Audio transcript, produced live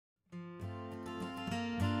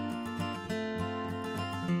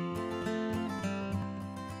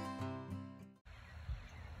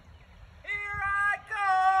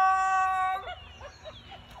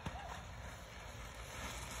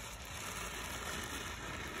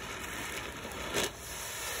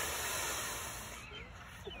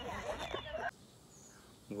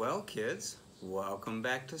Well, kids, welcome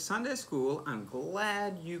back to Sunday School. I'm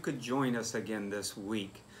glad you could join us again this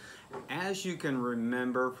week. As you can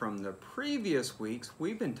remember from the previous weeks,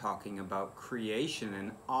 we've been talking about creation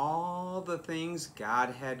and all the things God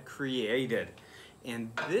had created.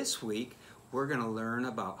 And this week, we're going to learn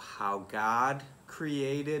about how God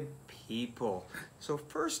created people. So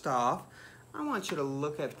first off, I want you to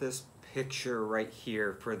look at this picture right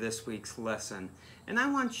here for this week's lesson. And I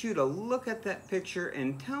want you to look at that picture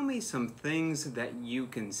and tell me some things that you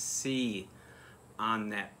can see on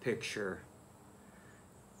that picture.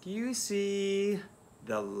 Do you see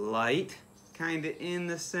the light kind of in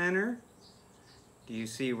the center? Do you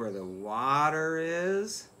see where the water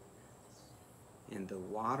is? And the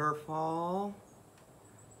waterfall?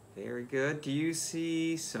 Very good. Do you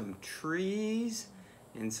see some trees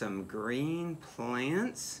and some green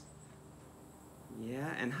plants? Yeah,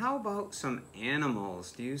 and how about some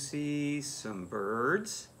animals? Do you see some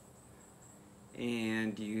birds?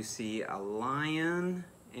 And do you see a lion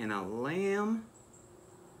and a lamb?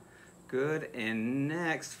 Good. And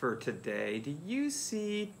next for today, do you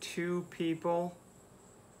see two people?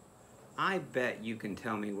 I bet you can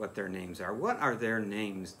tell me what their names are. What are their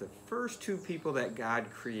names? The first two people that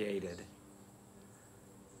God created.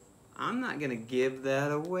 I'm not going to give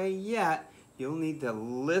that away yet. You'll need to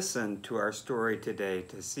listen to our story today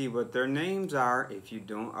to see what their names are if you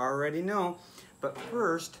don't already know. But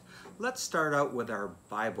first, let's start out with our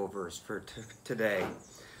Bible verse for today.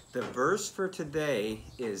 The verse for today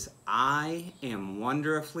is, I am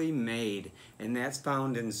wonderfully made, and that's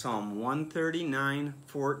found in Psalm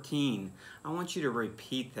 139:14. I want you to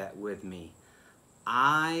repeat that with me.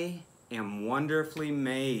 I am wonderfully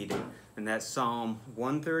made. And that's Psalm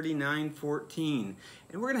 139:14.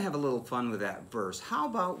 And we're going to have a little fun with that verse. How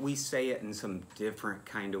about we say it in some different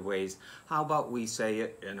kind of ways? How about we say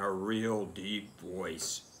it in a real deep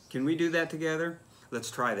voice? Can we do that together?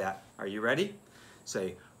 Let's try that. Are you ready?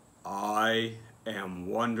 Say, I am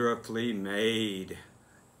wonderfully made.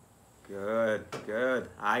 Good, good.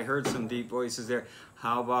 I heard some deep voices there.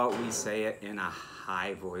 How about we say it in a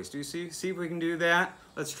high voice? Do you see if we can do that?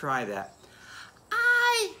 Let's try that.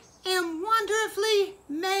 I am wonderfully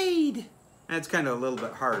made. That's kind of a little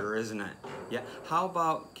bit harder, isn't it? Yeah. How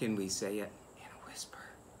about, can we say it in a whisper?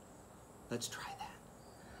 Let's try that.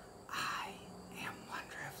 I am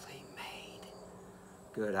wonderfully made.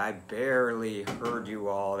 Good. I barely heard you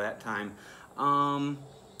all that time. How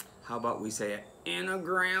about we say it in a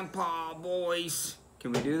grandpa voice?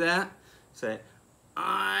 Can we do that? Say,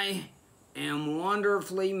 I am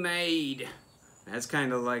wonderfully made. That's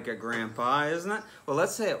kind of like a grandpa, isn't it? Well,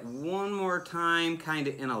 let's say it one more time, kind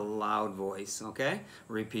of in a loud voice, okay?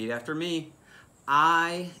 Repeat after me.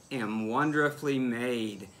 I am wonderfully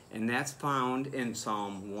made. And that's found in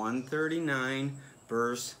Psalm 139,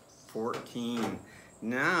 verse 14.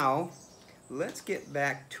 Now, let's get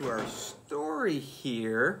back to our story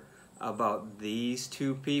here about these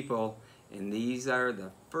two people. And these are the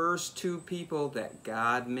first two people that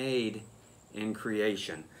God made in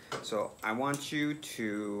creation. So I want you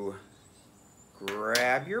to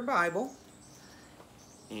grab your Bible,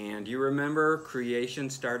 and you remember creation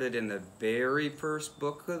started in the very first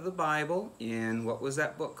book of the Bible in, what was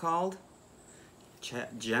that book called?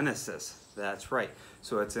 Genesis. That's right.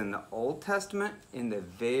 So it's in the Old Testament, in the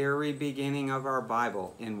very beginning of our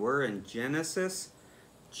Bible, and we're in Genesis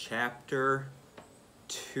chapter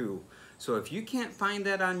 2. So if you can't find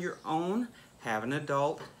that on your own, have an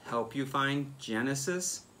adult help you find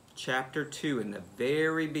Genesis chapter 2 in the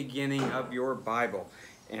very beginning of your Bible.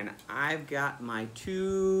 And I've got my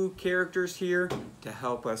two characters here to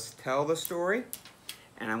help us tell the story.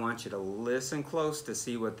 And I want you to listen close to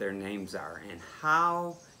see what their names are and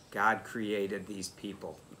how God created these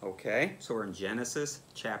people. Okay, so we're in Genesis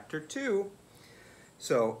chapter 2.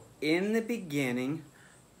 So in the beginning,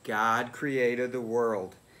 God created the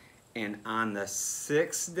world. And on the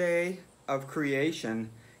sixth day of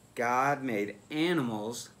creation, God made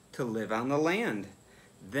animals to live on the land.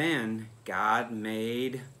 Then God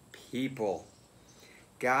made people.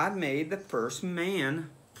 God made the first man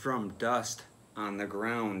from dust on the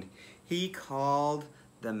ground. He called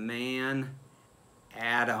the man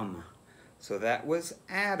Adam. So that was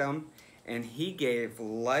Adam, and he gave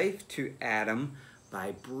life to Adam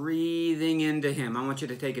by breathing into him. I want you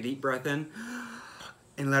to take a deep breath in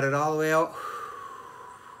and let it all the way out.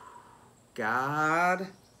 God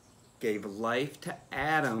gave life to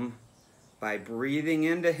Adam by breathing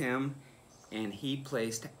into him, and he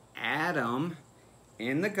placed Adam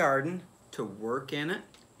in the garden to work in it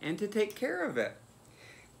and to take care of it.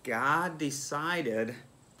 God decided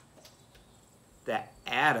that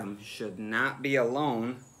Adam should not be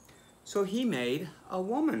alone, So he made a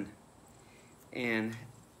woman. And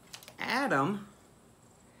Adam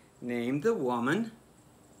named the woman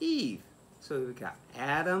Eve. So we got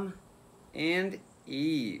Adam and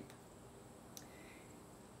Eve.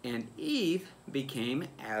 And Eve became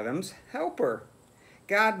Adam's helper.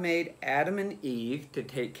 God made Adam and Eve to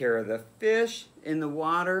take care of the fish in the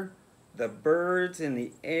water, the birds in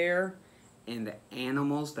the air, and the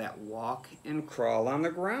animals that walk and crawl on the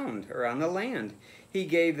ground or on the land. He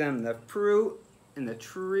gave them the fruit and the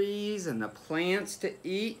trees and the plants to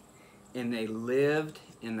eat, and they lived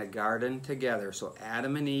in the garden together. So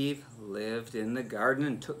Adam and Eve lived in the garden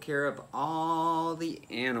and took care of all the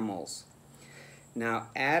animals. Now,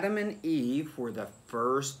 Adam and Eve were the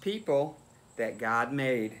first people that God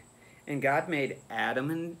made. And God made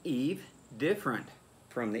Adam and Eve different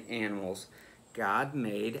from the animals. God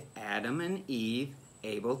made Adam and Eve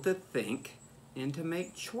able to think and to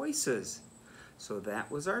make choices. So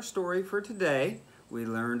that was our story for today. We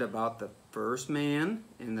learned about the first man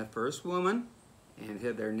and the first woman, and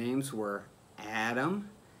their names were Adam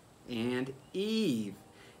and Eve.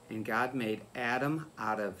 And God made Adam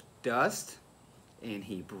out of dust, and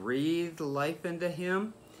he breathed life into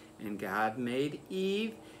him. And God made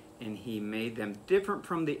Eve, and he made them different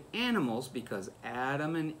from the animals because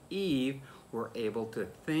Adam and Eve were able to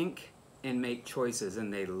think and make choices,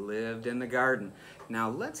 and they lived in the garden.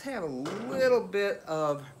 Now let's have a little bit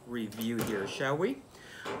of review here, shall we?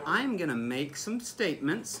 I'm going to make some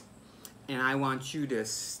statements, and I want you to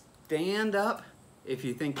stand up if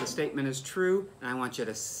you think the statement is true, and I want you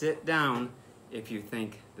to sit down if you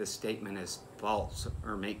think the statement is false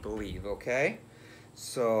or make-believe, okay?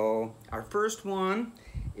 So our first one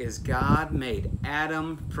is God made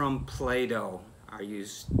Adam from Play-Doh. Are you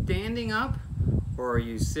standing up or are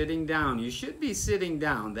you sitting down? You should be sitting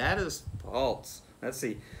down. That is false. Let's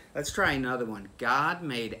see. Let's try another one. God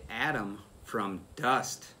made Adam from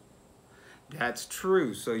dust. That's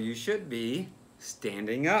true. So you should be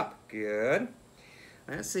standing up. Good.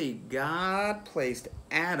 Let's see. God placed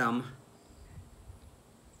Adam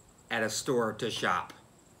at a store to shop.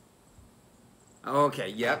 Okay,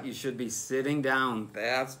 yep, you should be sitting down.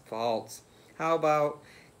 That's false. How about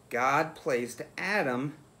God placed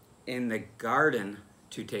Adam in the garden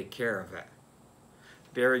to take care of it?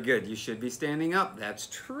 Very good. You should be standing up. That's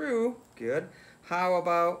true. Good. How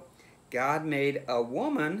about God made a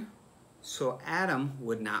woman so Adam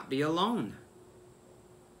would not be alone?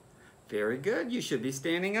 Very good. You should be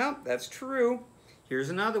standing up. That's true. Here's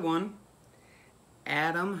another one.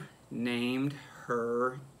 Adam named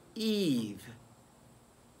her Eve.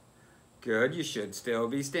 Good, you should still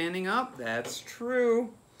be standing up. That's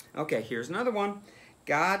true. Okay, here's another one.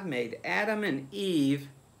 God made Adam and Eve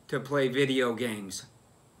to play video games.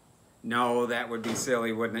 No, that would be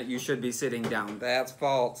silly, wouldn't it? You should be sitting down. That's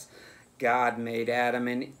false. God made Adam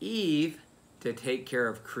and Eve to take care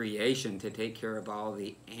of creation, to take care of all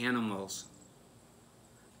the animals.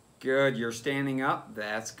 Good, you're standing up.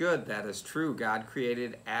 That's good. That is true. God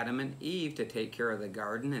created Adam and Eve to take care of the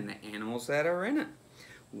garden and the animals that are in it.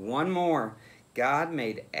 One more. God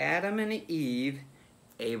made Adam and Eve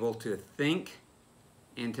able to think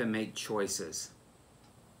and to make choices.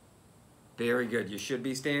 Very good. You should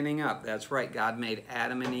be standing up. That's right. God made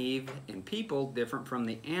Adam and Eve and people different from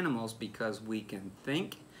the animals because we can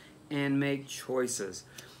think and make choices.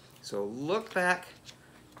 So look back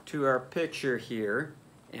to our picture here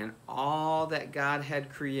and all that God had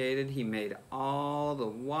created. He made all the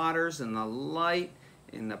waters and the light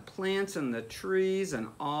and the plants and the trees and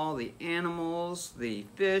all the animals, the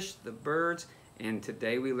fish, the birds. And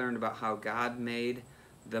today we learned about how God made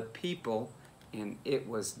the people, and it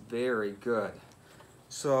was very good.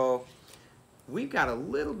 So we've got a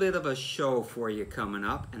little bit of a show for you coming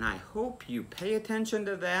up, and I hope you pay attention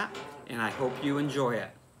to that, and I hope you enjoy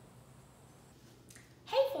it.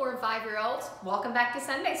 Hey 4 and 5-year-olds, welcome back to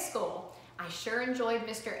Sunday School. I sure enjoyed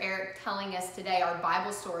Mr. Eric telling us today our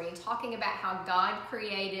Bible story and talking about how God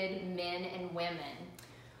created men and women.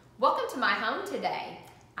 Welcome to my home today.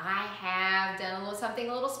 I have done something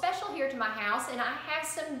a little special here to my house, and I have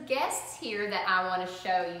some guests here that I want to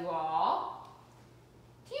show you all.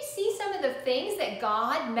 Do you see some of the things that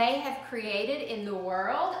God may have created in the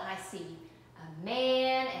world? I see a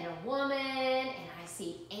man and a woman, and I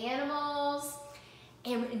see animals.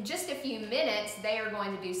 And in just a few minutes, they are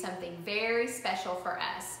going to do something very special for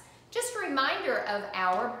us. Just a reminder of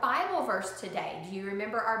our Bible verse today. Do you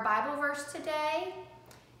remember our Bible verse today?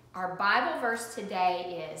 Our Bible verse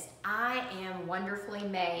today is, I am wonderfully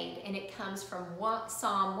made, and it comes from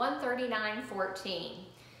Psalm 139:14.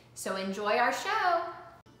 So enjoy our show.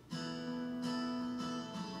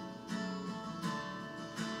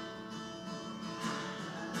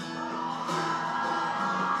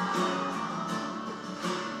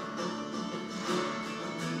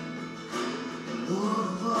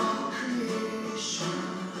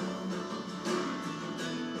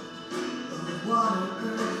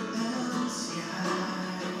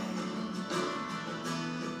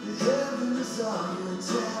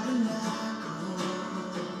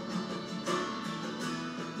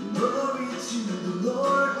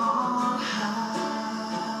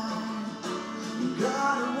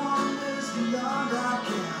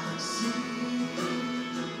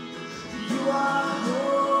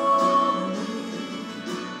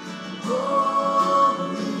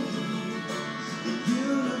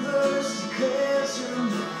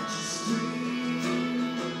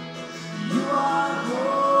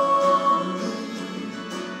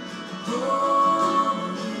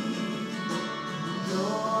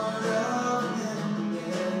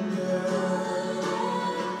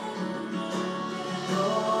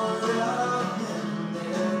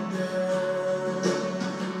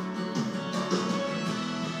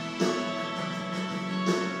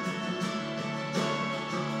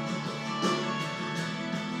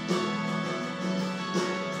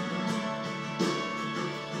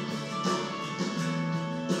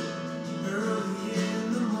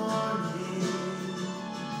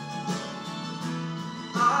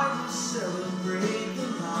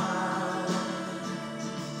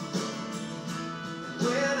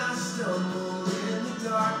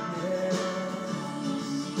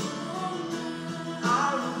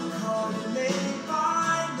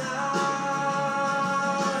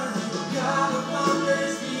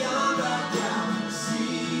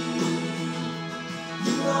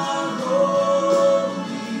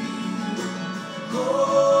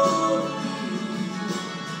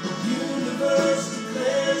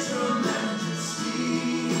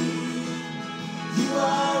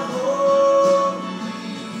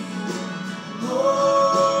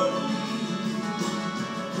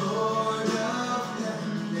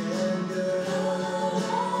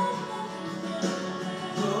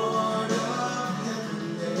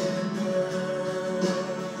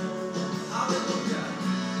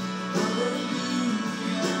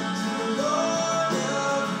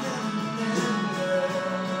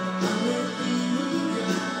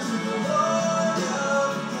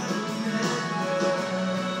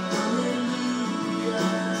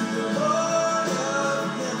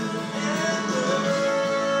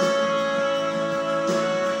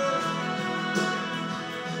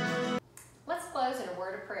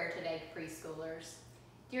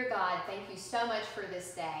 Dear God, thank you so much for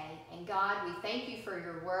this day. And God, we thank you for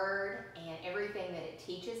your word and everything that it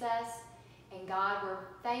teaches us. And God, we're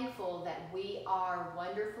thankful that we are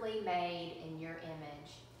wonderfully made in your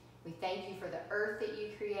image. We thank you for the earth that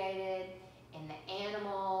you created and the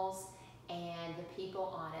animals and the people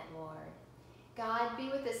on it, Lord. God, be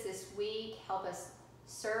with us this week. Help us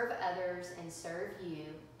serve others and serve you.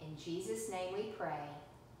 In Jesus' name we pray.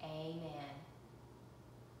 Amen.